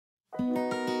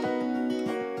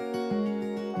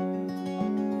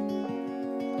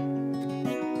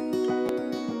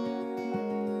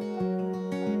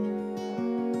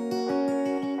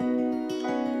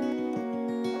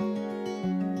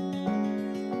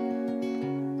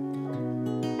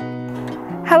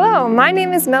Hello, my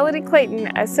name is Melodie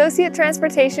Clayton, Associate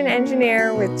Transportation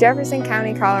Engineer with Jefferson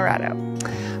County, Colorado.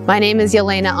 My name is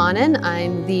Yelena Onnen.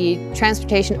 I'm the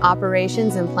Transportation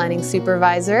Operations and Planning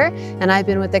Supervisor, and I've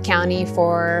been with the county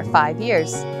for 5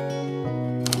 years.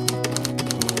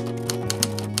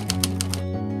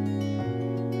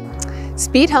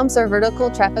 Speed humps are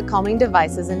vertical traffic calming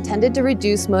devices intended to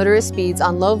reduce motorist speeds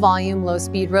on low-volume,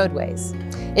 low-speed roadways.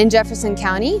 In Jefferson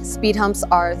County, speed humps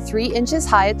are 3 inches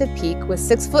high at the peak with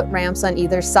 6-foot ramps on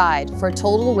either side for a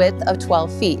total width of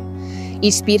 12 feet.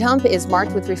 Each speed hump is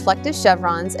marked with reflective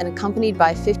chevrons and accompanied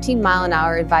by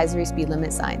 15-mile-an-hour advisory speed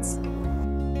limit signs.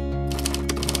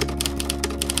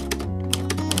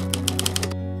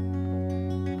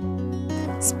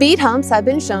 Speed humps have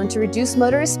been shown to reduce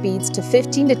motorist speeds to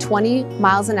 15 to 20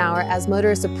 miles an hour as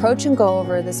motorists approach and go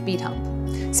over the speed hump.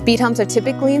 Speed humps are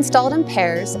typically installed in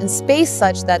pairs and spaced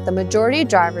such that the majority of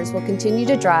drivers will continue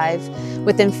to drive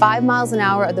within 5 miles an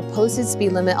hour of the posted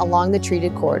speed limit along the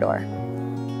treated corridor.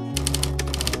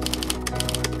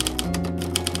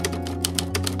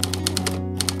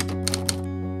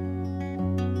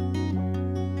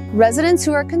 Residents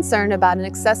who are concerned about an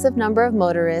excessive number of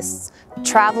motorists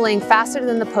traveling faster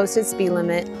than the posted speed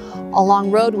limit along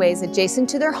roadways adjacent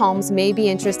to their homes may be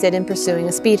interested in pursuing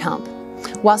a speed hump.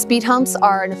 While speed humps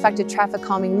are an effective traffic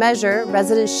calming measure,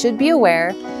 residents should be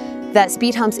aware that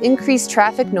speed humps increase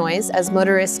traffic noise as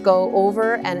motorists go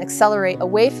over and accelerate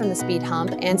away from the speed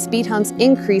hump, and speed humps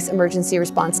increase emergency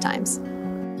response times.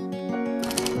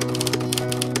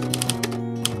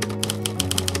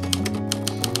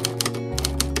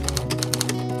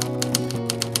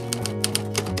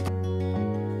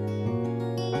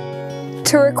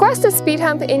 To request a speed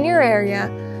hump in your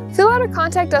area, fill out a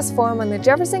Contact Us form on the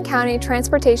Jefferson County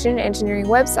Transportation Engineering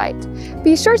website.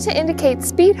 Be sure to indicate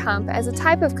speed hump as a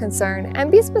type of concern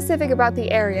and be specific about the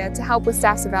area to help with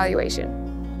staff's evaluation.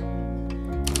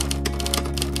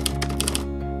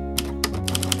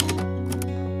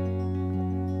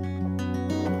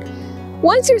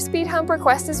 Once your speed hump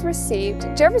request is received,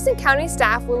 Jefferson County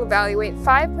staff will evaluate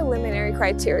 5 preliminary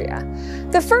criteria.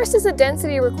 The first is a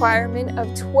density requirement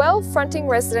of 12 fronting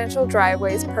residential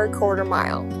driveways per quarter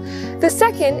mile. The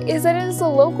second is that it is a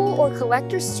local or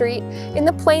collector street in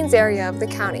the Plains area of the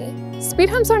county. Speed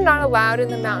humps are not allowed in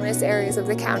the mountainous areas of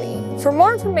the county. For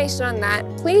more information on that,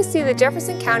 please see the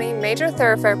Jefferson County Major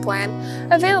Thoroughfare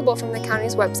Plan available from the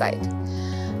county's website.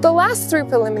 The last 3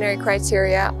 preliminary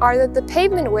criteria are that the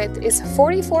pavement width is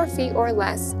 44 feet or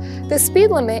less, the speed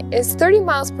limit is 30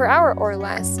 miles per hour or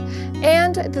less,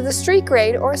 and that the street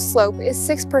grade or slope is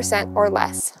 6% or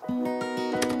less.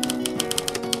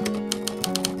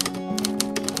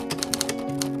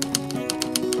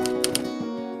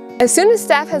 As soon as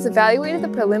staff has evaluated the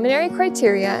preliminary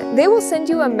criteria, they will send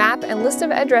you a map and list of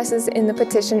addresses in the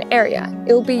petition area.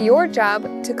 It will be your job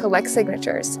to collect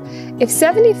signatures. If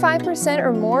 75%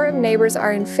 or more of neighbors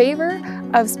are in favor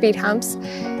of speed humps,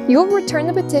 you will return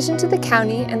the petition to the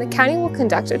county and the county will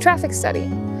conduct a traffic study.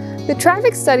 The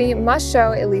traffic study must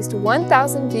show at least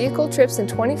 1,000 vehicle trips in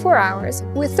 24 hours,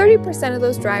 with 30% of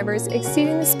those drivers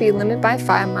exceeding the speed limit by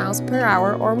 5 miles per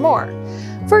hour or more.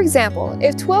 For example,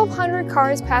 if 1,200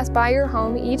 cars pass by your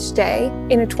home each day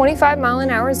in a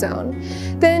 25-mile-an-hour zone,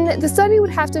 then the study would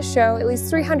have to show at least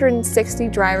 360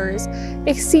 drivers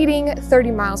exceeding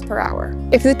 30 miles per hour.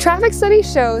 If the traffic study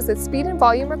shows that speed and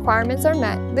volume requirements are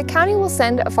met, the county will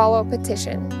send a follow-up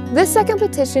petition. This second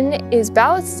petition is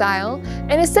ballot style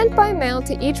and is sent by mail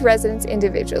to each residence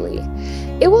individually.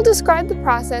 It will describe the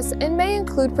process and may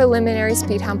include preliminary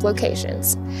speed hump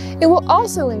locations. It will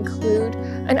also include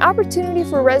an opportunity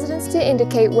for residents to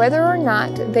indicate whether or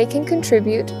not they can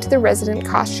contribute to the resident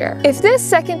cost share. If this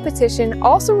second petition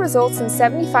also results in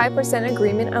 75%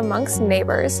 agreement amongst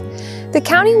neighbors, the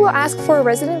county will ask for a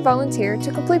resident volunteer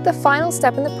to complete the final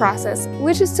step in the process,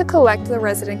 which is to collect the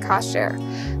resident cost share.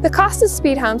 The cost of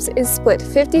speed humps is split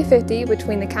 50-50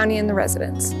 between the county and the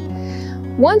residents.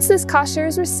 Once this cost share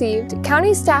is received,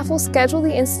 county staff will schedule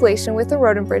the installation with the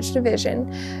Road and Bridge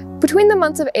Division between the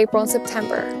months of April and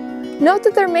September. Note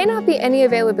that there may not be any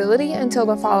availability until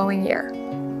the following year.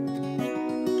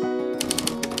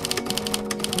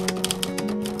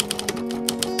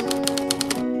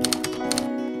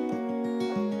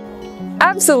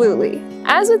 Absolutely.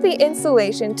 As with the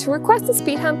installation, to request the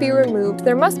speed hump be removed,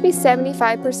 there must be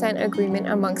 75% agreement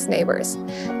amongst neighbors.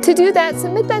 To do that,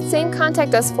 submit that same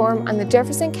Contact Us form on the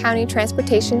Jefferson County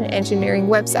Transportation and Engineering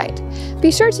website.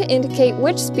 Be sure to indicate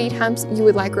which speed humps you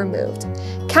would like removed.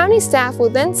 County staff will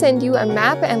then send you a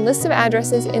map and list of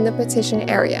addresses in the petition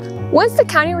area. Once the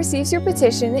county receives your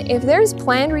petition, if there is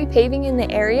planned repaving in the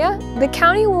area, the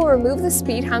county will remove the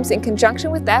speed humps in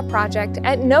conjunction with that project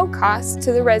at no cost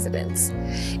to the residents.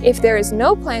 If there is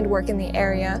no planned work in the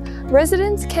area,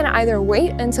 residents can either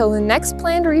wait until the next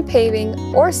planned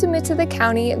repaving or submit to the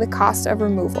county the cost of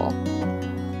removal.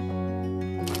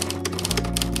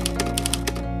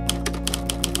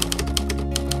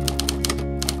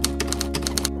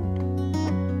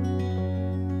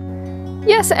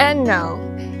 Yes and no.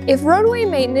 If roadway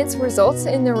maintenance results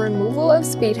in the removal of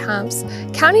speed humps,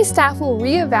 county staff will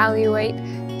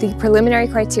reevaluate the preliminary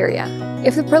criteria.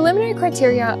 If the preliminary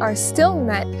criteria are still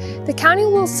met, the county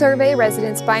will survey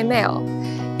residents by mail.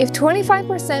 If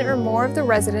 25% or more of the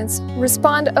residents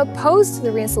respond opposed to the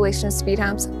reinstallation of speed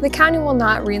humps, the county will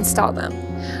not reinstall them.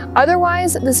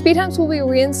 Otherwise, the speed humps will be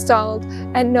reinstalled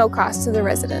at no cost to the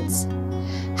residents.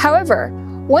 However,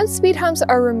 once speed humps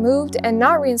are removed and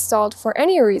not reinstalled for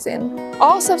any reason,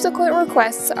 all subsequent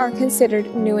requests are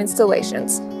considered new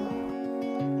installations.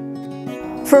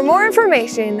 For more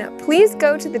information, please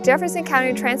go to the Jefferson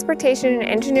County Transportation and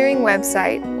Engineering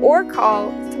website or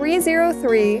call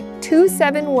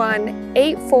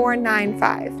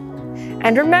 303-271-8495.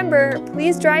 And remember,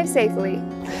 please drive safely.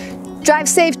 Drive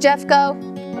safe, Jeffco.